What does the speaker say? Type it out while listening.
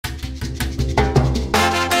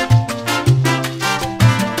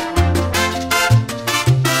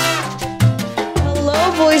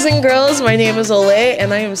boys and girls, my name is Olay,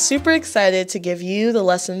 and I am super excited to give you the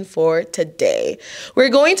lesson for today. We're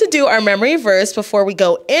going to do our memory verse before we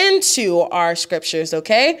go into our scriptures,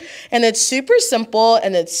 okay? And it's super simple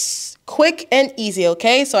and it's quick and easy,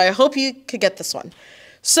 okay? So I hope you could get this one.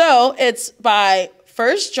 So it's by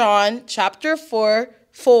 1 John chapter 4,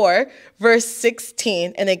 verse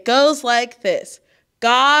 16, and it goes like this.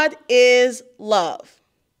 God is love.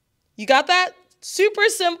 You got that? Super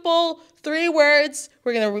simple, 3 words.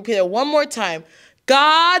 We're going to repeat it one more time.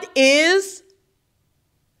 God is.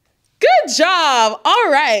 Good job.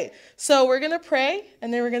 All right. So we're going to pray,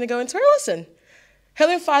 and then we're going to go into our lesson.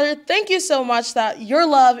 Heavenly Father, thank you so much that your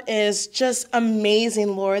love is just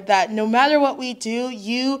amazing, Lord, that no matter what we do,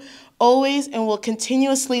 you always and will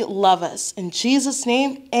continuously love us. In Jesus'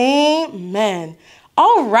 name, amen.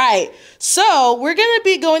 All right, so we're going to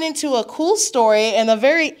be going into a cool story and a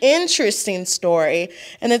very interesting story,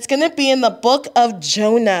 and it's going to be in the book of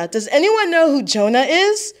Jonah. Does anyone know who Jonah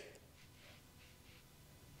is?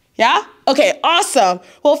 Yeah? Okay, awesome.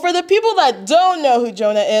 Well, for the people that don't know who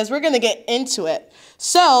Jonah is, we're going to get into it.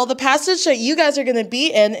 So the passage that you guys are going to be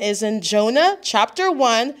in is in Jonah chapter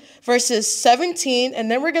 1, verses 17, and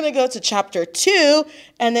then we're going to go to chapter 2,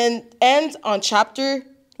 and then end on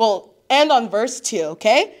verse 2,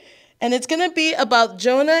 okay? And it's going to be about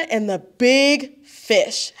Jonah and the big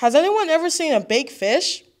fish. Has anyone ever seen a big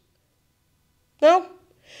fish? No?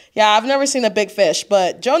 Yeah, I've never seen a big fish,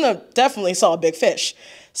 but Jonah definitely saw a big fish.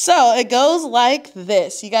 So it goes like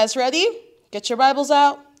this. You guys ready? Get your Bibles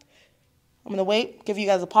out. I'm going to wait, give you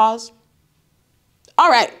guys a pause. All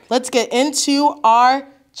right, let's get into our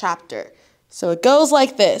chapter. So it goes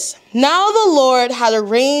like this. Now the Lord had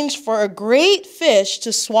arranged for a great fish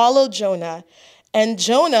to swallow Jonah, and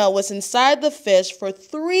Jonah was inside the fish for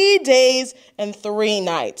 3 days and 3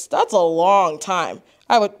 nights. That's a long time.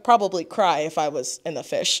 I would probably cry if I was in the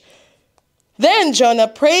fish. Then Jonah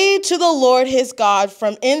prayed to the Lord his God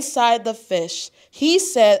from inside the fish. He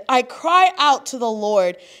said, I cry out to the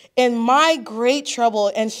Lord in my great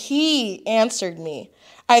trouble, and he answered me.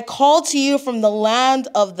 I called to you from the land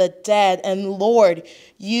of the dead, and Lord,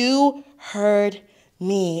 you heard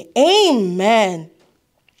me. Amen.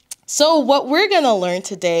 So what we're going to learn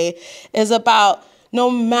today is about no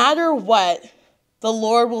matter what, the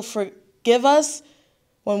Lord will forgive us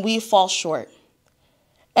when we fall short.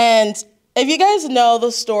 And if you guys know the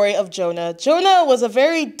story of Jonah, Jonah was a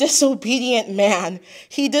very disobedient man.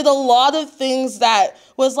 He did a lot of things that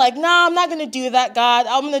was like, nah, I'm not going to do that, God.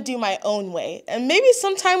 I'm going to do my own way. And maybe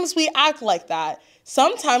sometimes we act like that.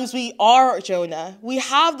 Sometimes we are Jonah. We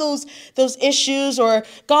have those issues, or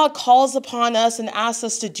God calls upon us and asks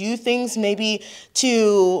us to do things, maybe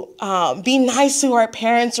to be nice to our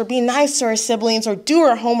parents or be nice to our siblings or do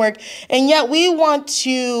our homework. And yet we want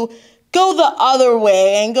to go the other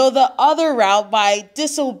way and go the other route by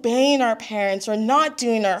disobeying our parents or not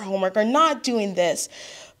doing our homework or not doing this.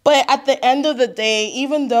 But at the end of the day,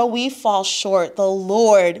 even though we fall short, the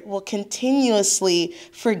Lord will continuously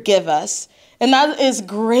forgive us. And that is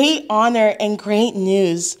great honor and great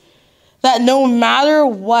news. That no matter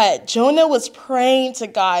what, Jonah was praying to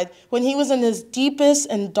God when he was in his deepest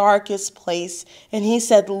and darkest place. And he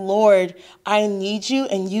said, Lord, I need you,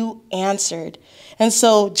 and you answered. And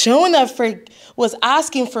so Jonah was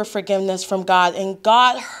asking for forgiveness from God, and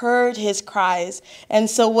God heard his cries. And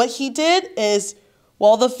so what he did is,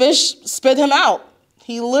 well, the fish spit him out.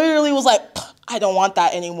 He literally was like, I don't want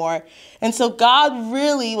that anymore. And so God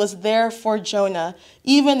really was there for Jonah,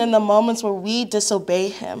 even in the moments where we disobey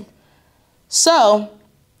him. So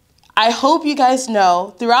I hope you guys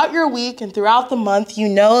know throughout your week and throughout the month, you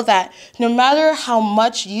know that no matter how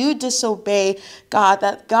much you disobey God,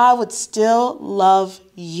 that God would still love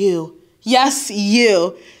you. Yes,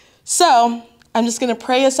 you. So I'm just going to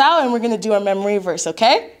pray us out, and we're going to do our memory verse,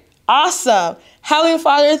 okay? Awesome. Heavenly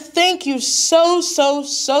Father, thank you so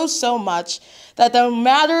much that no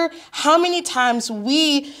matter how many times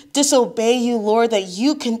we disobey you, Lord, that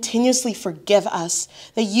you continuously forgive us,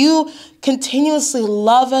 that you continuously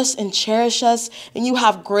love us and cherish us, and you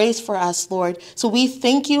have grace for us, Lord. So we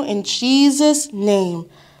thank you in Jesus' name.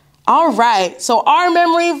 All right, so our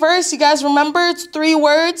memory verse, you guys remember, it's 3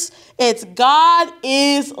 words. It's God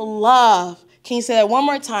is love. Can you say that one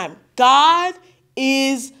more time? God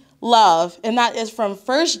is love. And that is from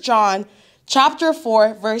 1 John chapter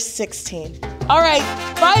 4, verse 16. All right,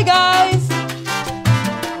 bye guys.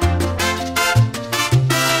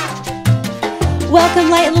 Welcome,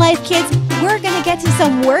 Light and Life kids. We're going to get to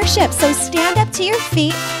some worship, so stand up to your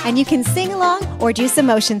feet and you can sing along or do some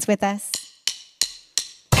motions with us.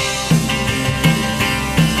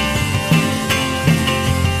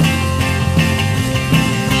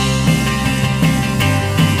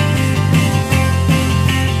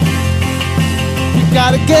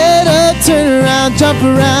 Gotta get up, turn around, jump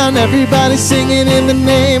around, everybody singing in the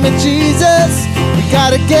name of Jesus. We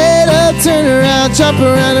gotta get up, turn around, jump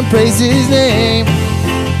around and praise his name.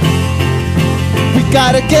 We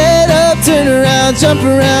gotta get up, turn around, jump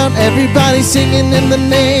around, everybody singing in the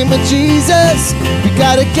name of Jesus. We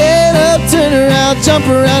gotta get up, turn around, jump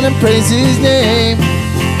around and praise his name.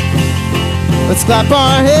 Let's clap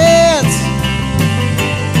our hands,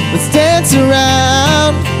 let's dance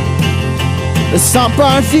around, let's stomp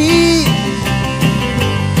our feet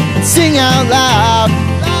and sing out loud.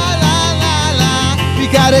 La, la, la, la. We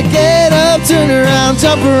gotta get up, turn around,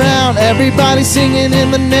 jump around, everybody singing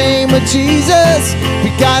in the name of Jesus. We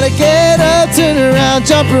gotta get up, turn around,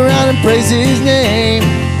 jump around and praise his name.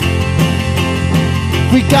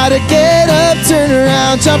 We gotta get up, turn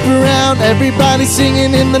around, jump around, everybody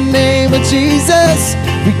singing in the name of Jesus.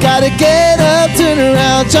 We gotta get up, turn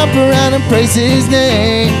around, jump around and praise his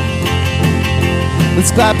name.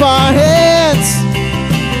 Let's clap our hands,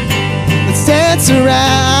 let's dance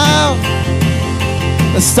around,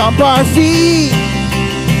 let's stomp our feet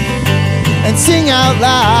and sing out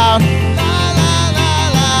loud. La, la, la,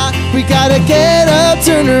 la. We gotta get up,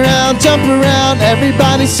 turn around, jump around,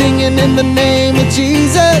 everybody singing in the name of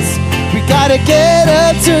Jesus. We gotta get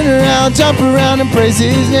up, turn around, jump around and praise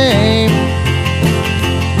his name.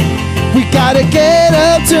 We gotta get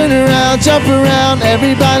up, turn around, jump around,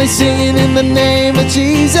 everybody singing in the name of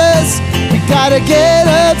Jesus. We gotta get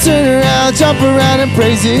up, turn around, jump around and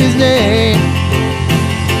praise his name.